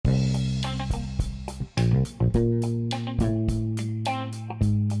To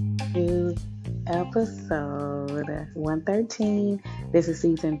episode 113. This is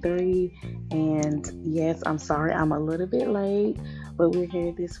season 3. And yes, I'm sorry I'm a little bit late, but we're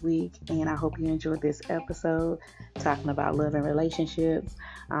here this week. And I hope you enjoyed this episode talking about love and relationships.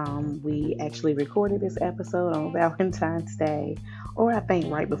 We actually recorded this episode on Valentine's Day, or I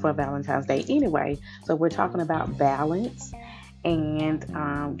think right before Valentine's Day. Anyway, so we're talking about balance and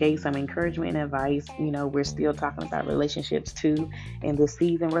gave some encouragement and advice. We're still talking about relationships too in this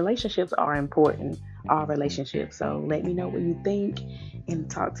season. Relationships are important, all relationships. So let me know what you think and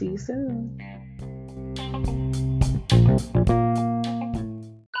talk to you soon.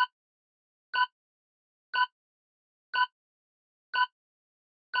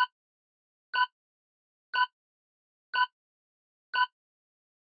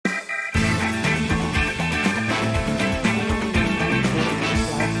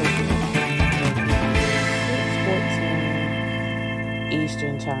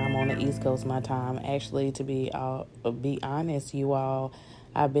 Eastern time on the East Coast, my time. Actually, to be honest, you all,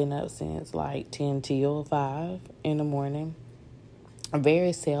 I've been up since like 10 till 5 in the morning.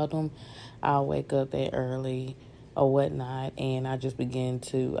 Very seldom I'll wake up that early or whatnot, and I just begin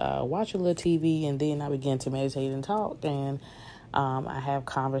to watch a little TV, and then I begin to meditate and talk, and I have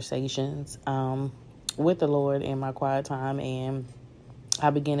conversations with the Lord in my quiet time, and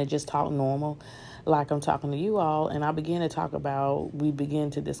I begin to just talk normal like I'm talking to you all, and we begin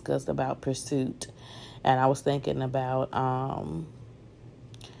to discuss about pursuit. And I was thinking about,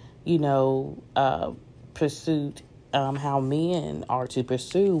 pursuit, how men are to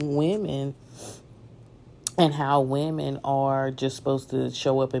pursue women and how women are just supposed to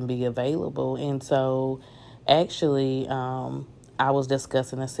show up and be available. And so actually, I was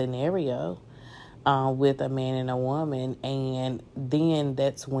discussing a scenario with a man and a woman, and then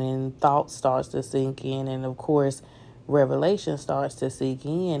that's when thought starts to sink in, and of course revelation starts to sink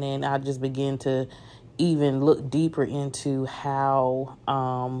in, and I just begin to even look deeper into how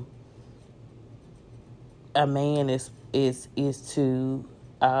a man is to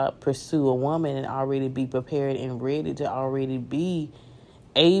pursue a woman and already be prepared and ready to already be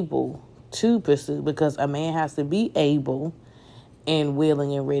able to pursue, because a man has to be able and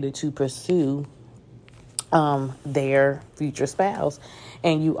willing and ready to pursue their future spouse.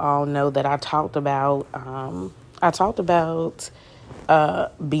 And you all know that I talked about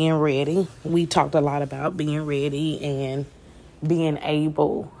being ready. We talked a lot about being ready and being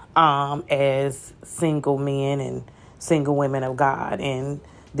able as single men and single women of God. And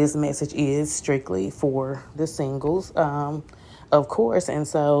this message is strictly for the singles, of course. And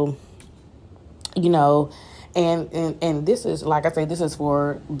so, and this is, like I say, this is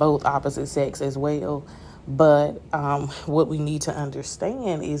for both opposite sex as well. But what we need to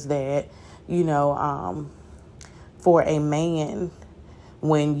understand is that, for a man,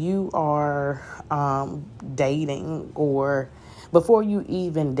 when you are dating, or before you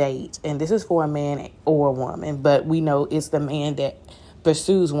even date, and this is for a man or a woman, but we know it's the man that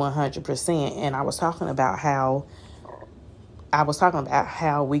pursues 100%. And I was talking about how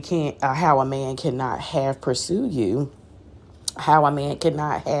we can't, how a man cannot have pursue you, how a man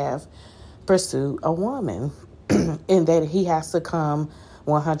cannot have pursue a woman, and that he has to come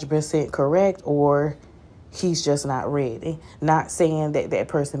 100% correct, or he's just not ready. Not saying that that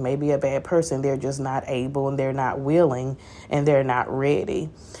person may be a bad person. They're just not able, and they're not willing, and they're not ready.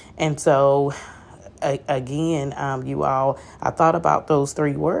 And so, again, you all, I thought about those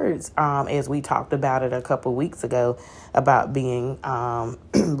 3 words as we talked about it a couple weeks ago about being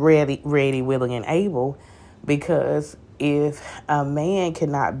ready, willing, and able, because if a man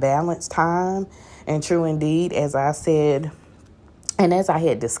cannot balance time, and true indeed, as I said, and as I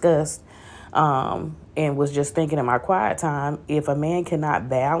had discussed, and was just thinking in my quiet time, if a man cannot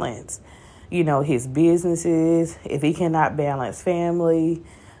balance, his businesses, if he cannot balance family,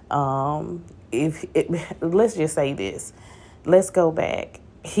 let's just say this, let's go back.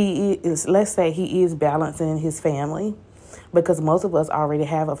 Let's say he is balancing his family, because most of us already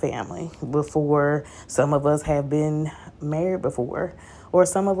have a family before. Some of us have been married before, or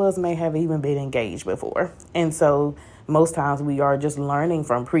some of us may have even been engaged before. And so most times we are just learning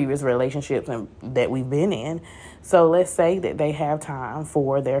from previous relationships that we've been in. So let's say that they have time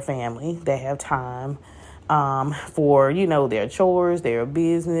for their family. They have time for, their chores, their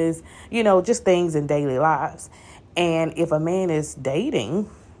business, just things in daily lives. And if a man is dating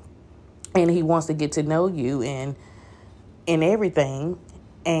and he wants to get to know you and everything,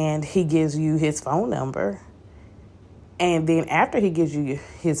 and he gives you his phone number, and then after he gives you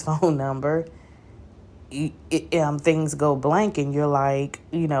his phone number, things go blank and you're like,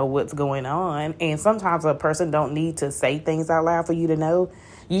 what's going on? And sometimes a person don't need to say things out loud for you to know.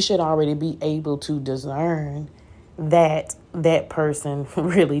 You should already be able to discern that that person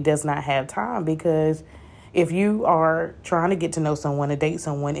really does not have time, because if you are trying to get to know someone, to date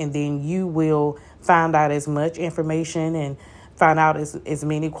someone, and then you will find out as much information and find out as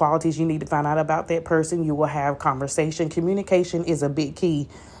many qualities you need to find out about that person, you will have conversation. Communication is a big key.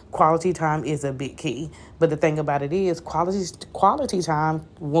 Quality time is a big key. But the thing about it is quality time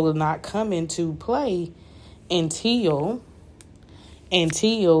will not come into play until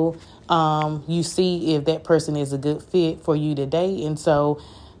you see if that person is a good fit for you today. And so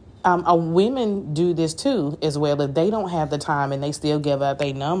women do this too as well. If they don't have the time and they still give out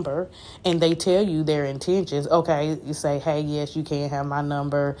their number and they tell you their intentions, okay, you say, hey, yes, you can have my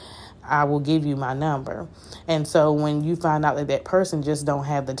number. I will give you my number. And so when you find out that that person just don't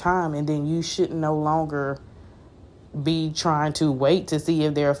have the time, and then you should no longer be trying to wait to see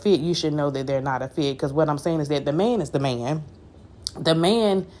if they're a fit. You should know that they're not a fit. Because what I'm saying is that the man is the man. The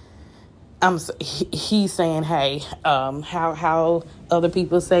man, he's saying, hey, how other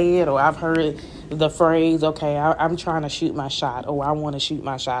people say it, or I've heard the phrase, okay, I'm trying to shoot my shot, or I want to shoot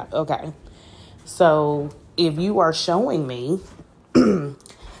my shot. Okay. So if you are showing me,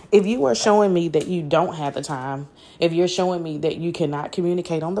 that you don't have the time, if you're showing me that you cannot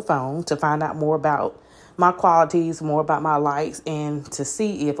communicate on the phone to find out more about my qualities, more about my likes, and to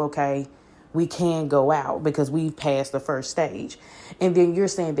see if, okay, we can go out because we've passed the first stage. And then you're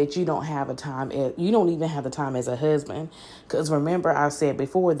saying that you don't have you don't even have the time as a husband. Because remember, I said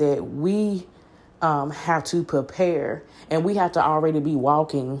before that we have to prepare, and we have to already be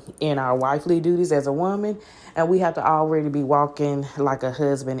walking in our wifely duties as a woman, and we have to already be walking like a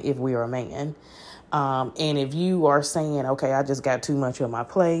husband if we are a man. And if you are saying, okay, I just got too much on my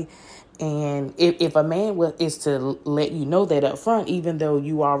plate, and if a man is to let you know that up front, even though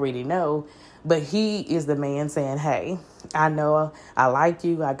you already know, but he is the man saying, hey, I know I like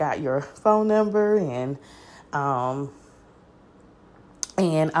you. I got your phone number, and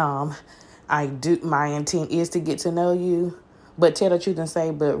I do. My intent is to get to know you, but tell the truth and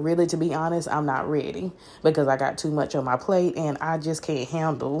say, but really, to be honest, I'm not ready because I got too much on my plate and I just can't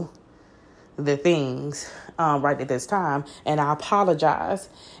handle the things right at this time. And I apologize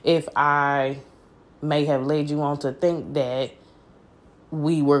if I may have led you on to think that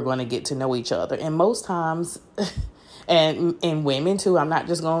we were going to get to know each other. And most times, and women too, I'm not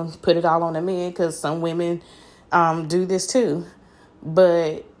just going to put it all on the men, because some women do this too.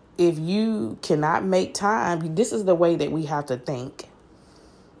 But if you cannot make time, this is the way that we have to think.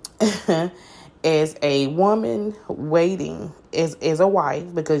 As a woman waiting, as a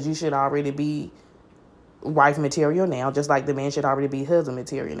wife, because you should already be wife material now, just like the man should already be husband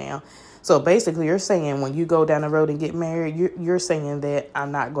material now. So basically, you're saying when you go down the road and get married, you're saying that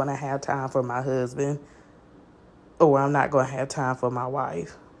I'm not going to have time for my husband, or I'm not going to have time for my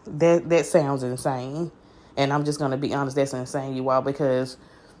wife. That sounds insane. And I'm just going to be honest, that's insane, you all, because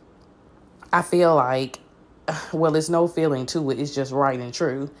I feel like, well, it's no feeling to it. It's just right and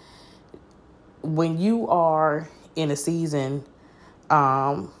true. When you are in a season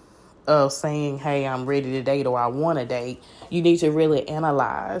of saying, hey, I'm ready to date, or I want to date, you need to really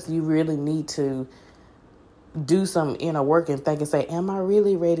analyze. You really need to do some inner work and think and say, am I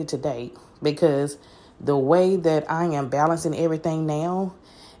really ready to date? Because the way that I am balancing everything now,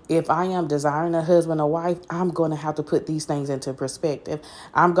 if I am desiring a husband or wife, I'm going to have to put these things into perspective.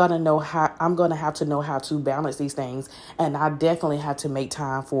 I'm going to have to know how to balance these things. And I definitely have to make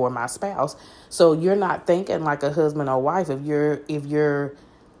time for my spouse. So you're not thinking like a husband or wife if you're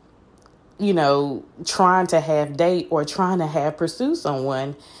trying to have date or trying to have pursue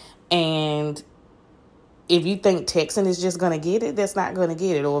someone. And if you think texting is just going to get it, that's not going to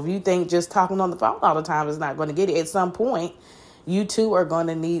get it. Or if you think just talking on the phone all the time is not going to get it, at some point, you two are going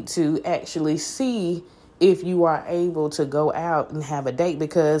to need to actually see if you are able to go out and have a date.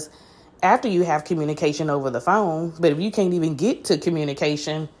 Because after you have communication over the phone, but if you can't even get to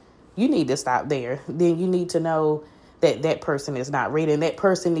communication, you need to stop there. Then you need to know that that person is not ready. And that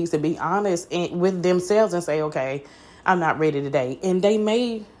person needs to be honest with themselves and say, okay, I'm not ready to date. And they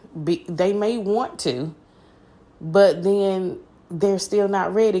may want to, but then they're still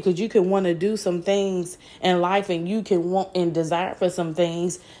not ready, because you can want to do some things in life and you can want and desire for some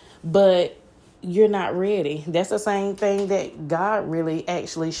things, but you're not ready. That's the same thing that God really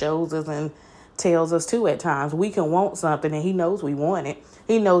actually shows us and tells us too at times. We can want something and he knows we want it.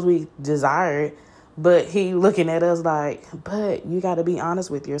 He knows we desire it, but he looking at us like, but you got to be honest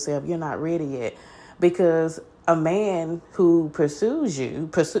with yourself. You're not ready yet. Because a man who pursues a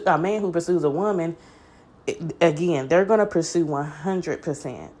woman, Again, they're going to pursue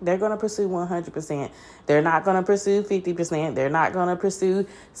 100%. They're going to pursue 100%. They're not going to pursue 50%. They're not going to pursue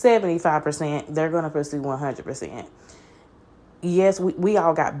 75%. They're going to pursue 100%. Yes, we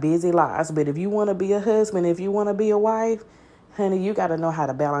all got busy lives, but if you want to be a husband, if you want to be a wife, honey, you got to know how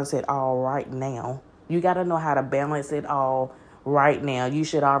to balance it all right now. You got to know how to balance it all right now. You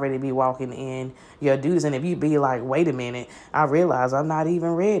should already be walking in your duties. And if you be like, wait a minute, I realize I'm not even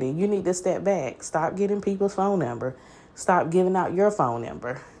ready, you need to step back. Stop getting people's phone number. Stop giving out your phone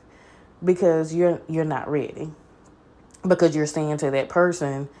number because you're not ready. Because you're saying to that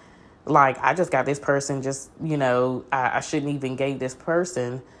person, like, I just got this person, just, I shouldn't even give this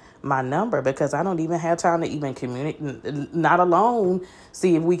person my number because I don't even have time to even communicate, not alone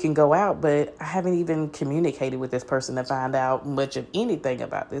see if we can go out, but I haven't even communicated with this person to find out much of anything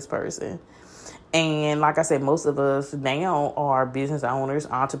about this person. And like I said, most of us now are business owners,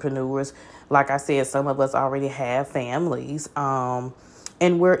 entrepreneurs. Like I said, some of us already have families, and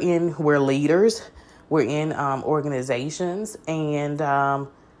we're leaders, we're in organizations, and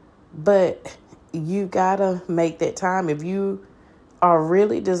but you gotta make that time. If you are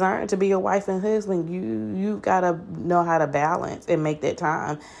really desiring to be a wife and husband, you gotta know how to balance and make that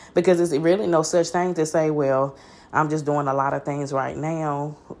time, because it's really no such thing to say, well, I'm just doing a lot of things right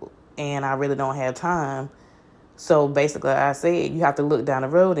now and I really don't have time. So basically, I said you have to look down the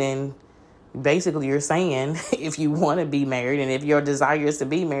road, and basically you're saying if you want to be married and if your desire is to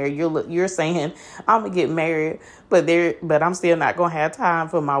be married, you're saying I'm gonna get married, but I'm still not gonna have time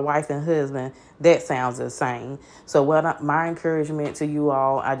for my wife and husband. That sounds insane. So my encouragement to you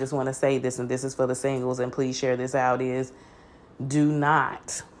all, I just want to say this, and this is for the singles, and please share this out, is do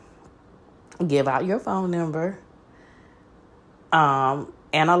not give out your phone number.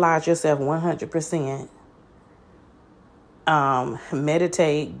 Analyze yourself 100%.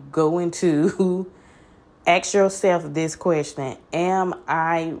 Meditate, go into, ask yourself this question: am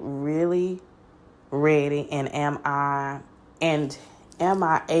I really ready, and am I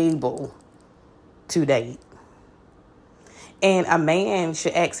able to date? And a man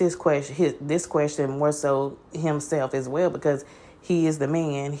should ask this question more so himself as well, because he is the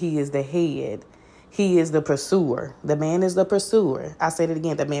man, he is the head, he is the pursuer. The man is the pursuer. I said it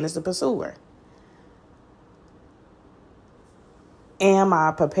again, the man is the pursuer. Am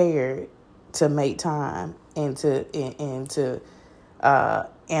I prepared to make time am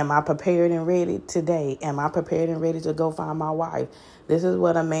I prepared and ready today? Am I prepared and ready to go find my wife? This is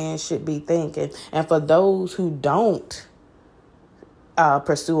what a man should be thinking. And for those who don't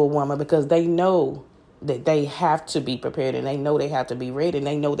pursue a woman because they know that they have to be prepared, and they know they have to be ready, and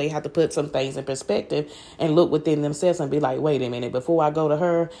they know they have to put some things in perspective and look within themselves and be like, wait a minute, before I go to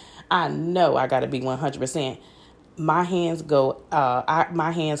her, I know I got to be 100%. My hands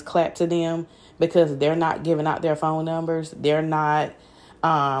clap to them, because they're not giving out their phone numbers. They're not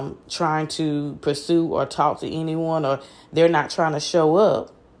trying to pursue or talk to anyone, or they're not trying to show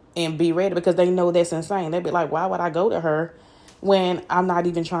up and be ready, because they know that's insane. They'd be like, why would I go to her when I'm not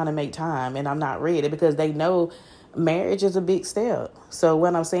even trying to make time and I'm not ready? Because they know marriage is a big step. So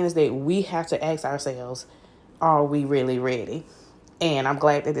what I'm saying is that we have to ask ourselves, are we really ready? And I'm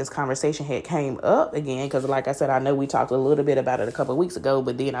glad that this conversation had came up again, because like I said, I know we talked a little bit about it a couple of weeks ago,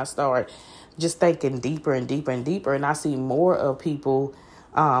 but then I start just thinking deeper and deeper and deeper, and I see more of people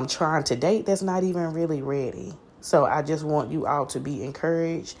trying to date that's not even really ready. So I just want you all to be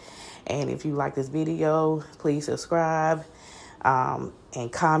encouraged. And if you like this video, please subscribe,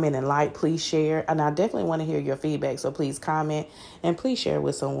 and comment and like. Please share. And I definitely want to hear your feedback. So please comment and please share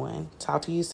with someone. Talk to you soon.